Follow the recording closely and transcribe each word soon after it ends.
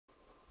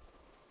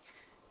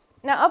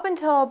Now, up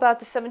until about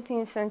the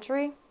 17th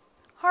century,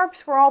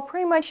 harps were all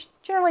pretty much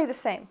generally the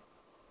same.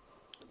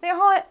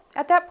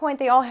 At that point,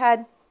 they all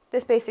had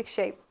this basic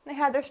shape. They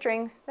had their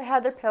strings, they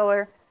had their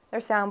pillar, their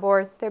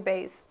soundboard, their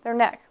bass, their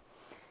neck.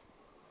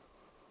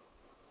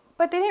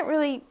 But they didn't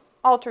really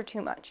alter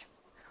too much.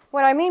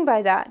 What I mean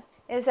by that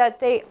is that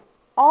they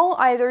all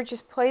either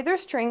just play their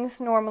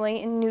strings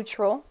normally in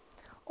neutral,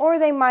 or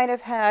they might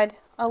have had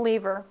a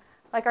lever,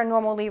 like our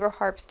normal lever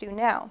harps do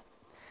now.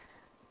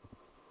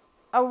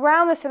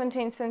 Around the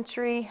 17th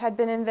century had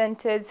been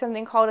invented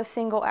something called a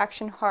single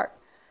action harp,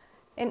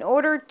 in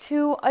order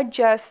to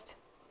adjust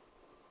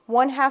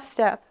 1/2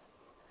 step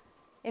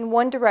in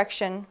one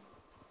direction,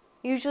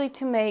 usually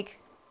to make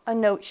a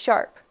note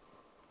sharp.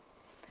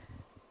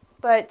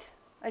 But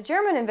a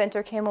German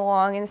inventor came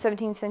along in the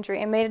 17th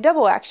century and made a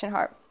double action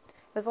harp.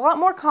 It was a lot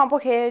more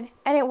complicated,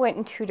 and it went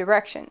in 2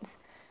 directions.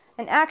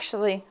 And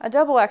actually, a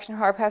double action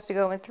harp has to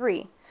go in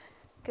 3,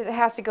 because it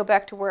has to go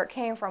back to where it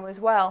came from as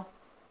well.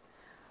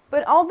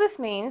 But all this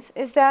means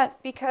is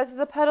that because of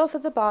the pedals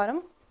at the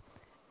bottom,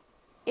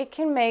 it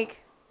can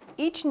make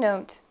each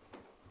note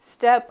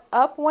step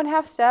up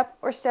 1/2 step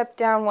or step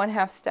down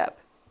 1/2 step.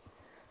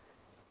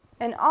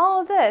 And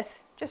all of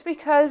this just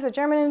because a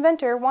German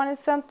inventor wanted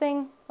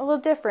something a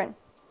little different.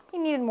 He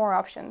needed more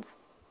options.